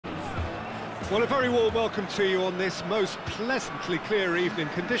Well, a very warm welcome to you on this most pleasantly clear evening.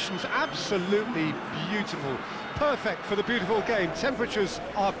 Conditions absolutely beautiful. Perfect for the beautiful game. Temperatures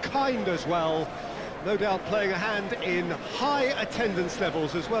are kind as well. No doubt playing a hand in high attendance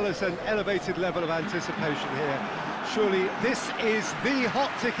levels as well as an elevated level of anticipation here. Surely this is the hot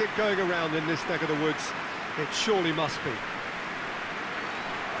ticket going around in this neck of the woods. It surely must be.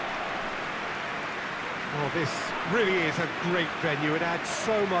 Oh, this really is a great venue. It adds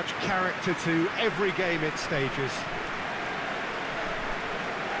so much character to every game it stages.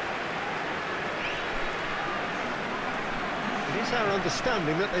 It is our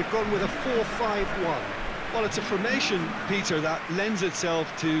understanding that they've gone with a 4-5-1. Well, it's a formation, Peter, that lends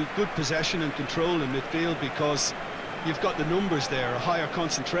itself to good possession and control in midfield because you've got the numbers there, a higher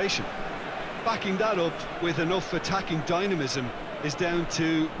concentration. Backing that up with enough attacking dynamism is down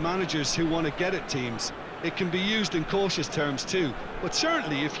to managers who want to get at teams. It can be used in cautious terms too, but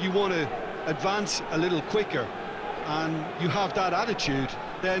certainly if you want to advance a little quicker and you have that attitude,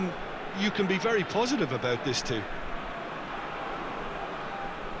 then you can be very positive about this too.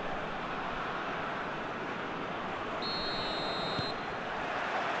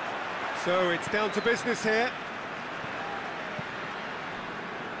 So it's down to business here.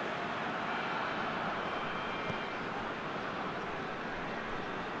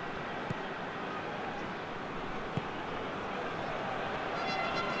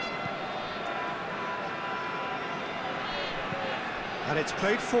 And it's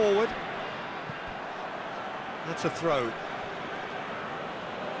played forward. That's a throw.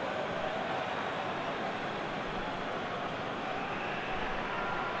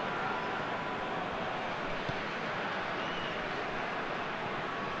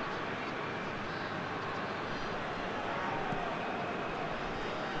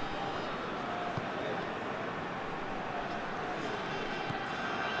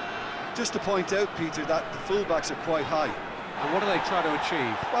 Just to point out, Peter, that the fullbacks are quite high. And what do they try to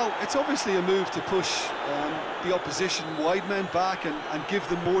achieve? Well, it's obviously a move to push the opposition wide men back and give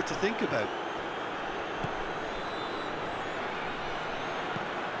them more to think about.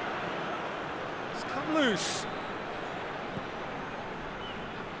 It's come loose.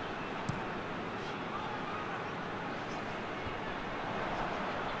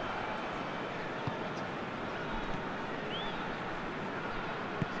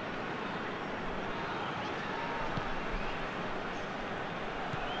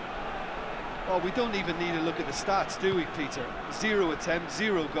 Well, we don't even need to look at the stats, do we, Peter? 0 attempts,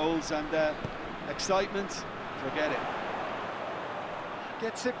 0 goals, and excitement, forget it.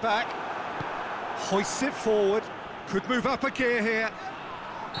 Gets it back, hoists it forward, could move up a gear here.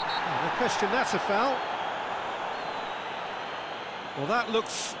 Oh, no question, that's a foul. Well, that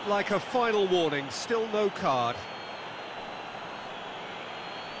looks like a final warning, still no card.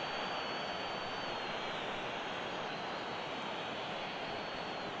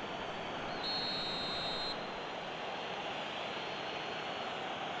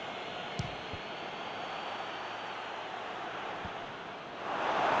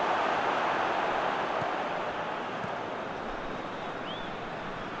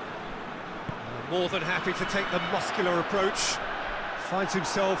 More than happy to take the muscular approach. Finds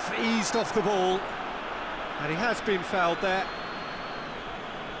himself eased off the ball. And he has been fouled there.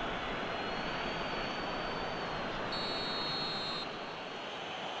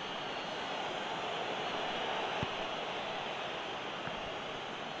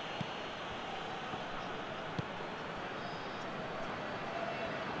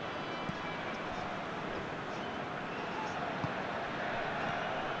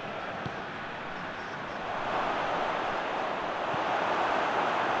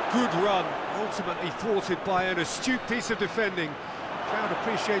 Good run, ultimately thwarted by an astute piece of defending. Crowd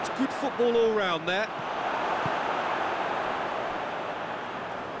appreciates good football all round there.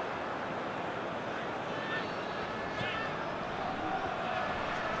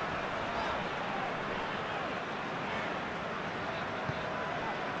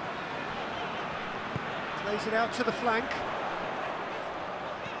 Plays it out to the flank.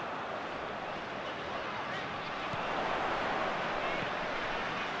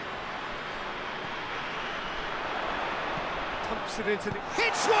 Pumps it into the...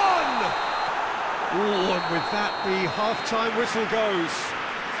 hits one! Ooh, and with that, the half-time whistle goes.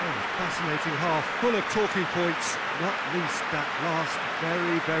 So fascinating half, full of talking points, not least that last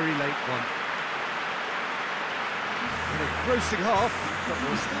very, very late one. An engrossing half, but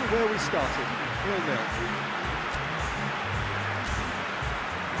we're still where we started, 0-0.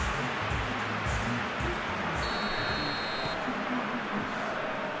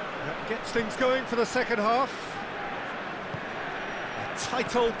 That gets things going for the second half. A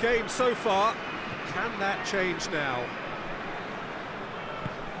tight old game so far. Can that change now?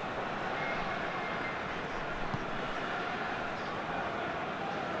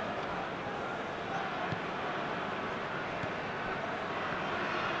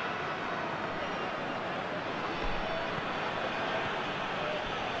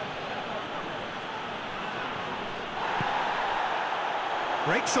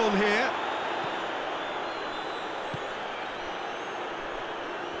 Breaks on here.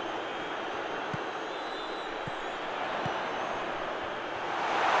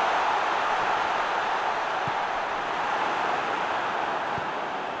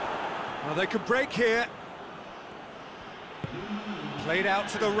 Well, they could break here. Played out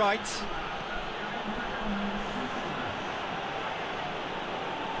to the right.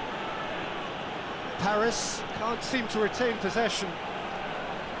 Paris can't seem to retain possession.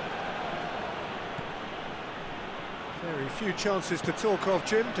 Very few chances to talk of,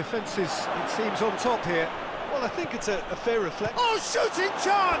 Jim. Defence is, it seems, on top here. Well, I think it's a fair reflection. Oh, shooting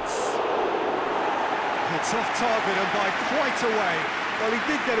chance! It's off target and by quite a way. Well,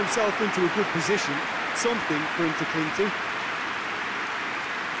 he did get himself into a good position, something for him to cling to.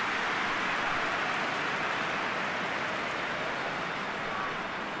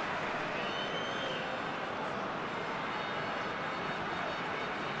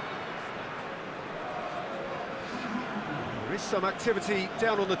 There is some activity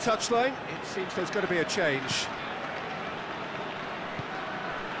down on the touchline. It seems there's going to be a change.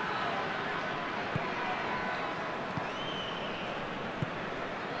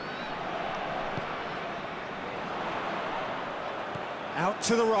 Out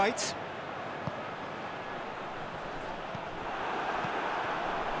to the right.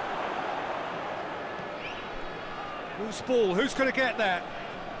 Whose ball? Who's going to get that?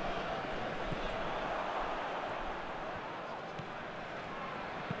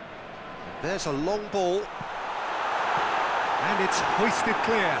 There's a long ball, and it's hoisted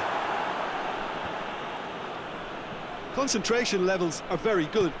clear. Concentration levels are very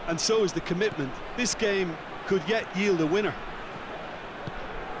good, and so is the commitment. This game could yet yield a winner.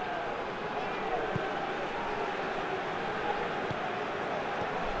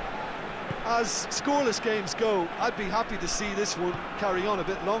 As scoreless games go, I'd be happy to see this one carry on a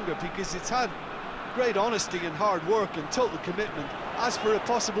bit longer because it's had great honesty and hard work and total commitment. As for a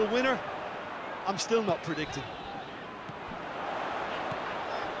possible winner, I'm still not predicting.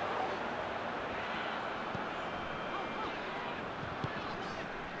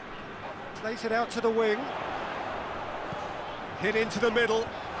 Plays it out to the wing. Hit into the middle.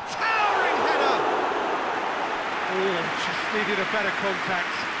 Towering header! Oh, just needed a better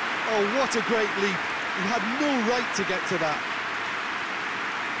contact. Oh, what a great leap. He had no right to get to that.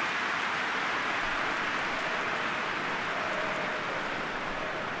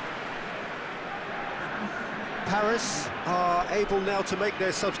 Paris are able now to make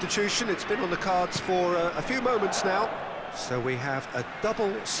their substitution. It's been on the cards for a few moments now. So we have a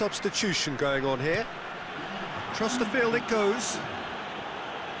double substitution going on here. Across the field it goes.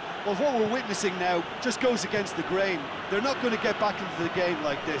 Well, what we're witnessing now just goes against the grain. They're not going to get back into the game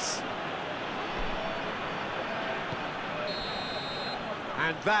like this.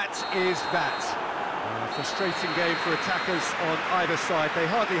 And that is that. A frustrating game for attackers on either side. They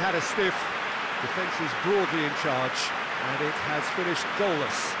hardly had a sniff. Defence is broadly in charge, and it has finished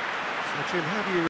goalless. So, Jim, how do you